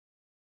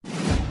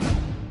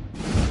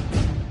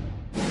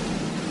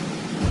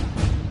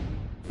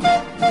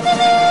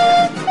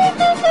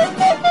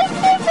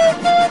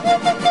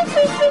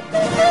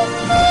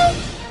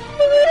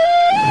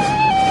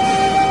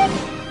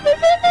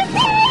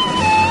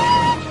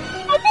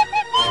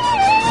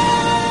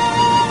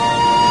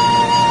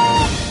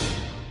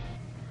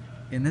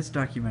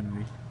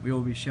documentary, we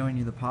will be showing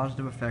you the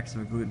positive effects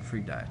of a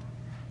gluten-free diet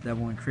that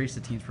will increase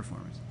the team's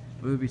performance.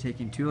 We will be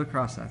taking 2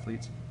 lacrosse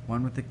athletes,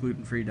 one with a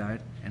gluten-free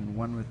diet and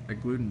one with a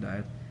gluten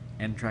diet,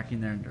 and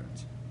tracking their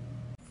endurance.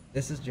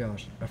 This is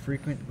Josh, a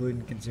frequent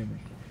gluten consumer,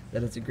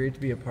 that has agreed to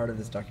be a part of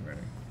this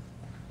documentary.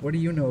 What do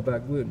you know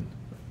about gluten?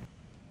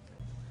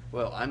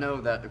 Well, I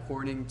know that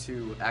according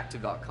to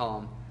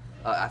Active.com,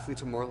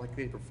 athletes are more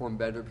likely to perform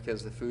better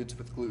because the foods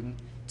with gluten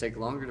take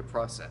longer to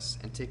process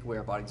and take away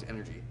our body's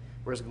energy,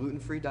 whereas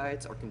gluten-free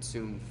diets are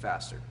consumed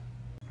faster.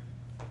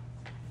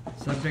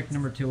 Subject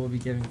number 2 will be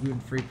giving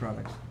gluten-free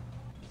products.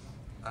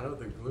 I know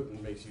that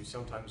gluten makes you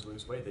sometimes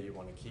lose weight that you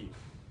want to keep.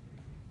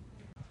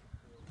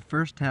 The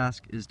first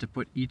task is to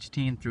put each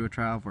team through a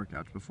trial of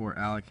workouts before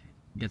Alec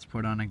gets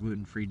put on a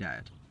gluten-free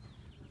diet.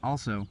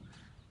 Also,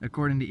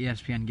 according to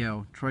ESPN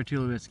Go, Troy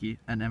Tulowitzki,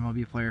 an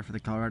MLB player for the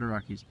Colorado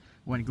Rockies,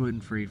 went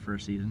gluten-free for a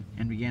season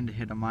and began to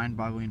hit a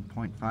mind-boggling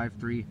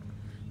 .53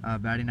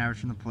 batting average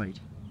from the plate.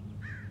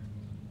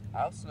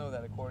 I also know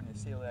that according to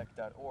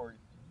celiac.org,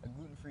 a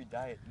gluten-free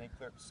diet may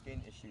clear up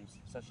skin issues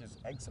such as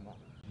eczema.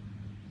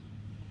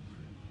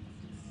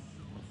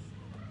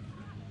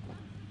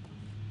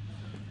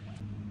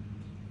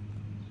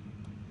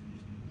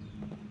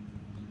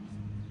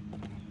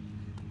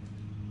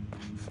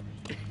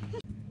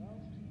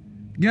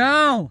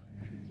 Go!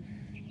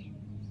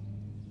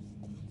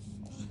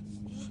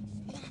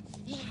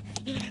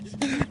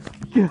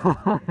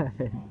 God.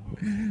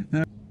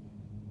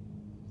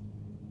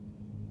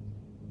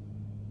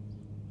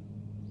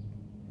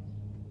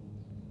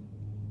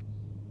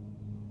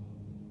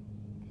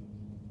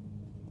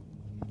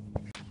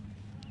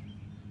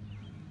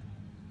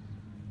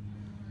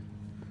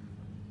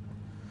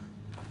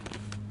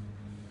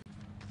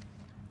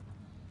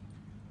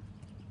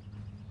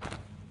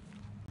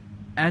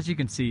 As you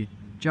can see,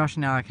 Josh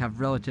and Alec have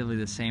relatively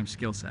the same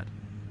skill set.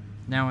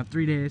 Now in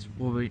 3 days,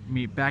 we'll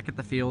meet back at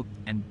the field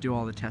and do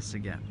all the tests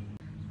again.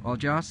 While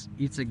Josh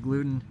eats a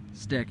gluten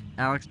stick,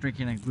 Alec's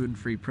drinking a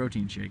gluten-free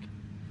protein shake.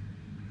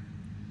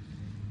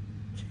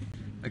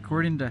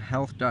 According to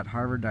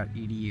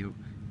health.harvard.edu,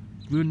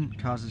 gluten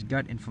causes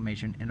gut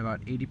inflammation in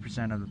about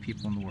 80% of the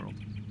people in the world.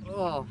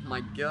 Oh,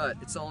 my gut,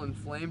 it's all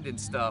inflamed and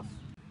stuff.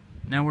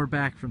 Now we're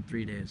back from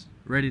 3 days,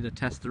 ready to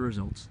test the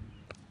results.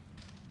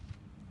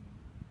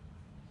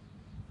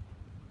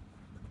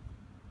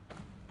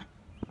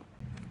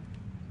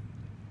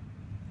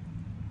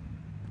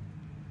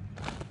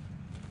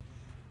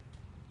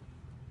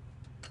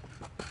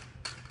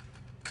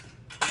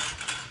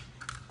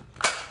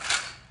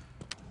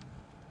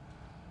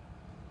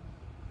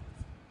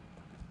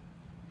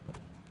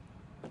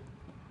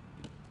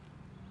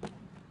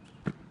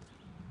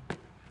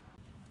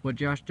 What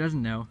Josh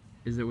doesn't know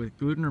is that with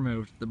gluten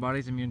removed, the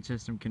body's immune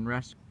system can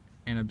rest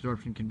and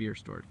absorption can be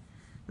restored.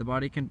 The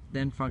body can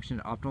then function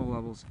at optimal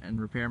levels and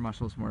repair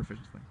muscles more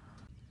efficiently.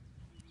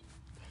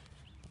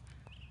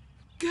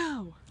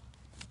 Go!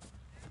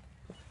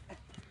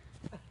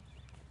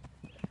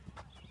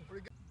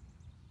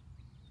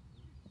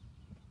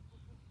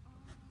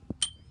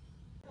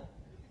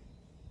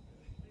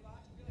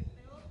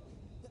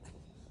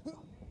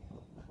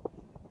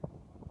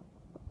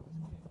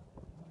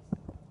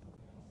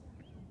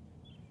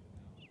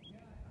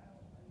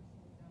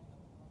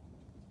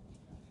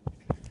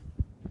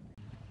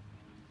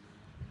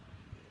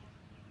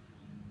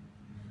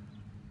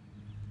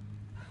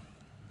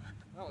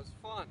 That was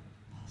fun.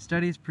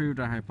 Studies proved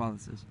our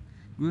hypothesis.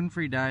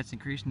 Gluten-free diets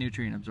increase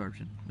nutrient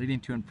absorption, leading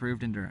to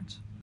improved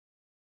endurance.